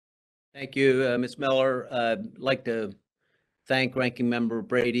Thank you, Ms. Miller. I'd like to thank Ranking Member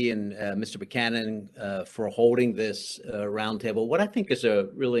Brady and Mr. Buchanan for holding this roundtable. What I think is a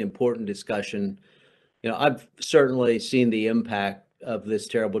really important discussion. I've certainly seen the impact of this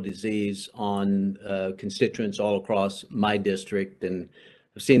terrible disease on constituents all across my district, and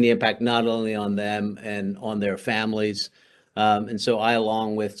I've seen the impact not only on them and on their families. And so I,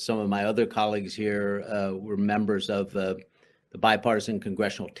 along with some of my other colleagues here, were members of the Bipartisan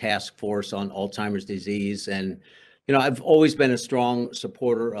Congressional Task Force on Alzheimer's disease. And, I've always been a strong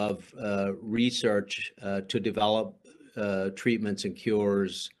supporter of research to develop treatments and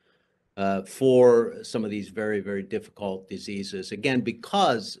cures for some of these very, very difficult diseases. Again,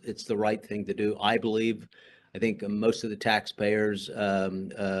 because it's the right thing to do, I believe. I think most of the taxpayers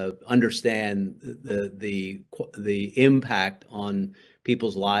understand the impact on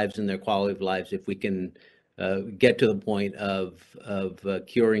people's lives and their quality of lives if we can get to the point of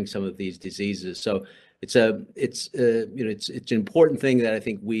curing some of these diseases. So it's an important thing that I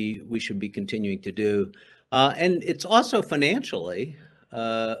think we should be continuing to do, and it's also financially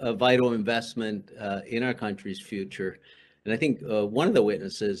a vital investment in our country's future. And I think one of the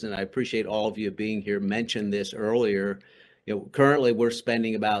witnesses, and I appreciate all of you being here, mentioned this earlier. Currently we're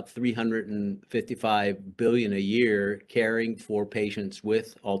spending about $355 billion a year caring for patients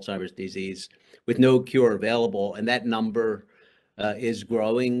with Alzheimer's disease, with no cure available, and that number is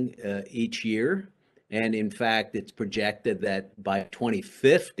growing each year. And in fact, it's projected that by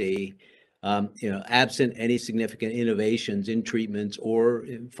 2050, absent any significant innovations in treatments or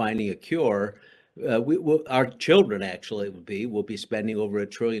in finding a cure, our children actually will be spending over $1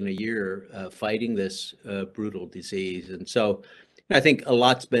 trillion a year fighting this brutal disease. And so I think a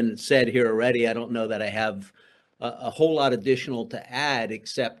lot's been said here already. I don't know that I have a whole lot additional to add,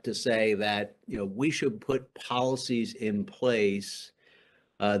 except to say that we should put policies in place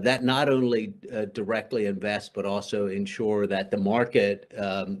that not only directly invest, but also ensure that the market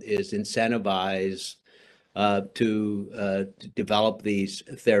is incentivized to develop these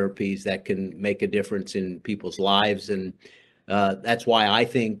therapies that can make a difference in people's lives. And that's why I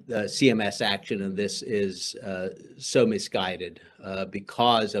think CMS action in this is so misguided,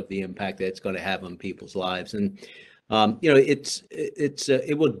 because of the impact that it's going to have on people's lives. And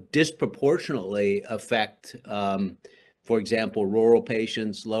it will disproportionately affect, for example, rural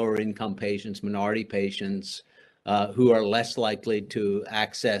patients, lower income patients, minority patients who are less likely to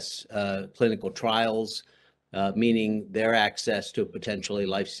access clinical trials, meaning their access to potentially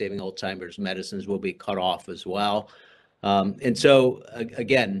life-saving Alzheimer's medicines will be cut off as well. And so,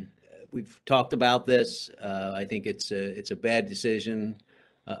 again, we've talked about this. I think it's a bad decision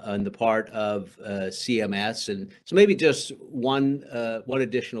on the part of CMS. And so maybe just one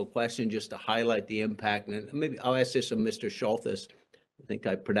additional question just to highlight the impact. And maybe I'll ask this of Mr. Schultes. I think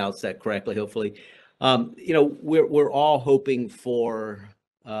I pronounced that correctly, hopefully. We're all hoping for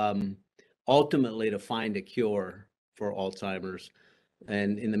ultimately to find a cure for Alzheimer's.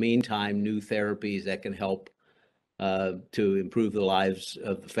 And in the meantime, new therapies that can help to improve the lives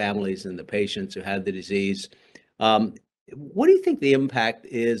of the families and the patients who have the disease. What do you think the impact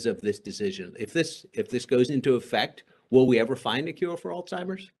is of this decision? If this goes into effect, will we ever find a cure for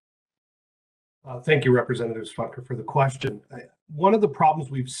Alzheimer's? Thank you, Representative Smucker, for the question. One of the problems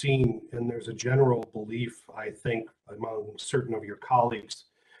we've seen, and there's a general belief, I think, among certain of your colleagues,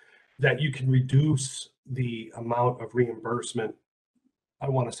 that you can reduce the amount of reimbursement, I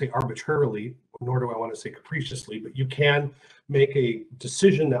don't want to say arbitrarily, nor do I want to say capriciously, but you can make a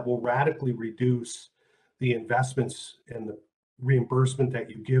decision that will radically reduce the investments and the reimbursement that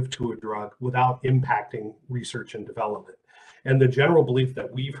you give to a drug without impacting research and development. And the general belief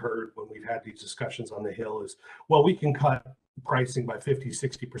that we've heard when we've had these discussions on the Hill is, well, we can cut pricing by 50,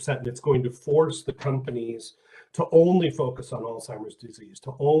 60%, and it's going to force the companies to only focus on Alzheimer's disease,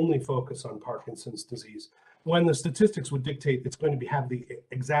 to only focus on Parkinson's disease, when the statistics would dictate it's going to have the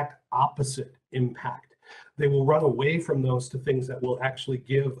exact opposite impact. They will run away from those to things that will actually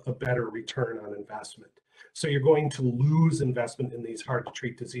give a better return on investment. So you're going to lose investment in these hard to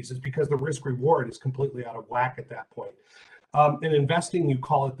treat diseases because the risk reward is completely out of whack at that point. In investing, you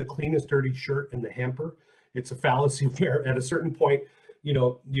call it the cleanest dirty shirt in the hamper. It's a fallacy where at a certain point,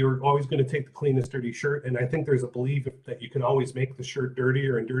 you're always going to take the cleanest dirty shirt. And I think there's a belief that you can always make the shirt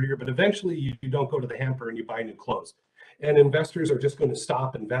dirtier and dirtier, but eventually you don't go to the hamper and you buy new clothes. And investors are just going to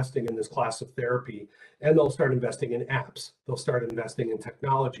stop investing in this class of therapy, and they'll start investing in apps. They'll start investing in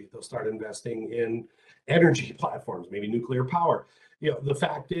technology. They'll start investing in energy platforms, maybe nuclear power. The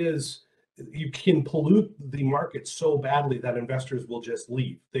fact is, you can pollute the market so badly that investors will just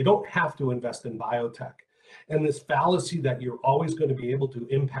leave. They don't have to invest in biotech. And this fallacy that you're always going to be able to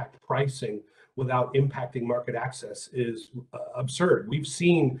impact pricing without impacting market access is absurd. We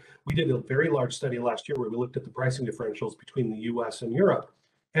did a very large study last year where we looked at the pricing differentials between the US and Europe.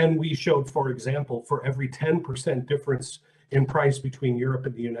 And we showed, for example, for every 10% difference in price between Europe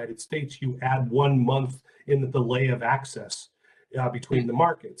and the United States, you add 1 month in the delay of access between the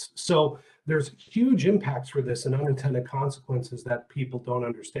markets. So there's huge impacts for this and unintended consequences that people don't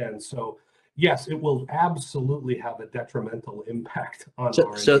understand. So yes, it will absolutely have a detrimental impact on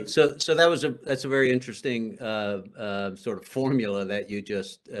R&D. So that's a very interesting sort of formula that you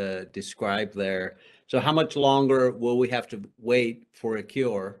just described there. So how much longer will we have to wait for a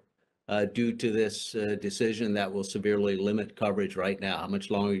cure due to this decision that will severely limit coverage right now? How much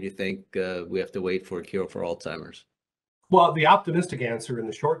longer do you think we have to wait for a cure for Alzheimer's? Well, the optimistic answer in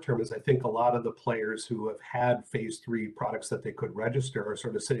the short term is I think a lot of the players who have had phase 3 products that they could register are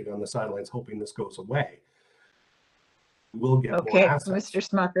sort of sitting on the sidelines hoping this goes away. We'll get more assets. Mr.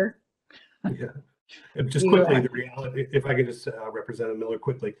 Smucker. Yeah. And just quickly, the reality, if I could just represent Miller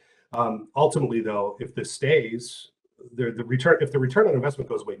quickly. Ultimately, though, if this stays, if the return on investment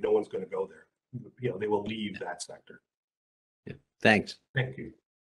goes away, no one's going to go there. They will leave that sector. Yeah. Thanks. Thank you.